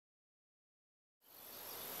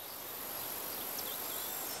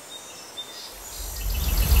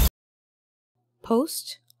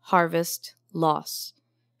Post-harvest loss.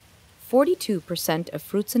 42% of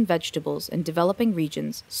fruits and vegetables in developing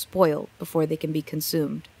regions spoil before they can be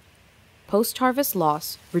consumed. Post-harvest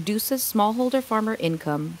loss reduces smallholder farmer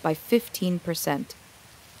income by 15%.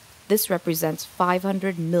 This represents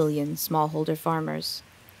 500 million smallholder farmers.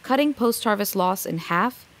 Cutting post-harvest loss in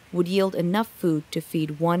half would yield enough food to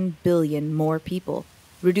feed 1 billion more people.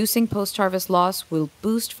 Reducing post-harvest loss will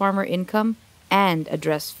boost farmer income and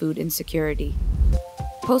address food insecurity.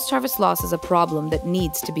 Post-harvest loss is a problem that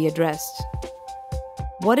needs to be addressed.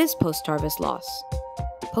 What is post-harvest loss?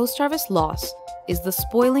 Post-harvest loss is the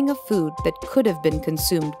spoiling of food that could have been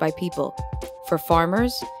consumed by people. For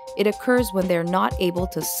farmers, it occurs when they are not able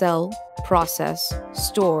to sell, process,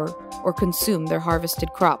 store, or consume their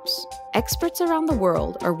harvested crops. Experts around the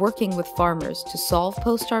world are working with farmers to solve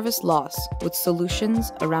post-harvest loss with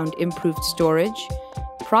solutions around improved storage,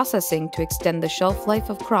 processing to extend the shelf life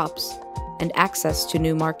of crops, and access to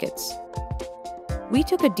new markets. We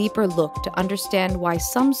took a deeper look to understand why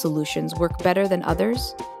some solutions work better than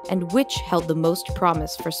others and which held the most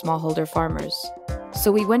promise for smallholder farmers.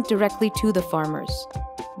 So we went directly to the farmers.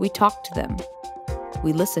 We talked to them.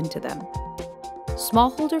 We listened to them.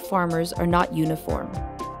 Smallholder farmers are not uniform.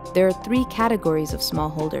 There are 3 categories of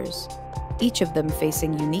smallholders, each of them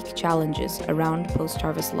facing unique challenges around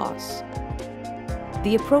post-harvest loss.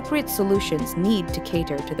 The appropriate solutions need to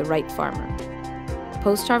cater to the right farmer.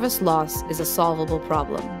 Post-harvest loss is a solvable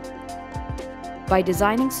problem. By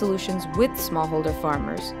designing solutions with smallholder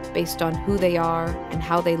farmers based on who they are and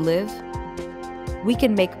how they live, we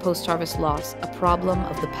can make post-harvest loss a problem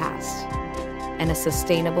of the past and a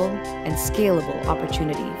sustainable and scalable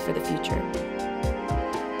opportunity for the future.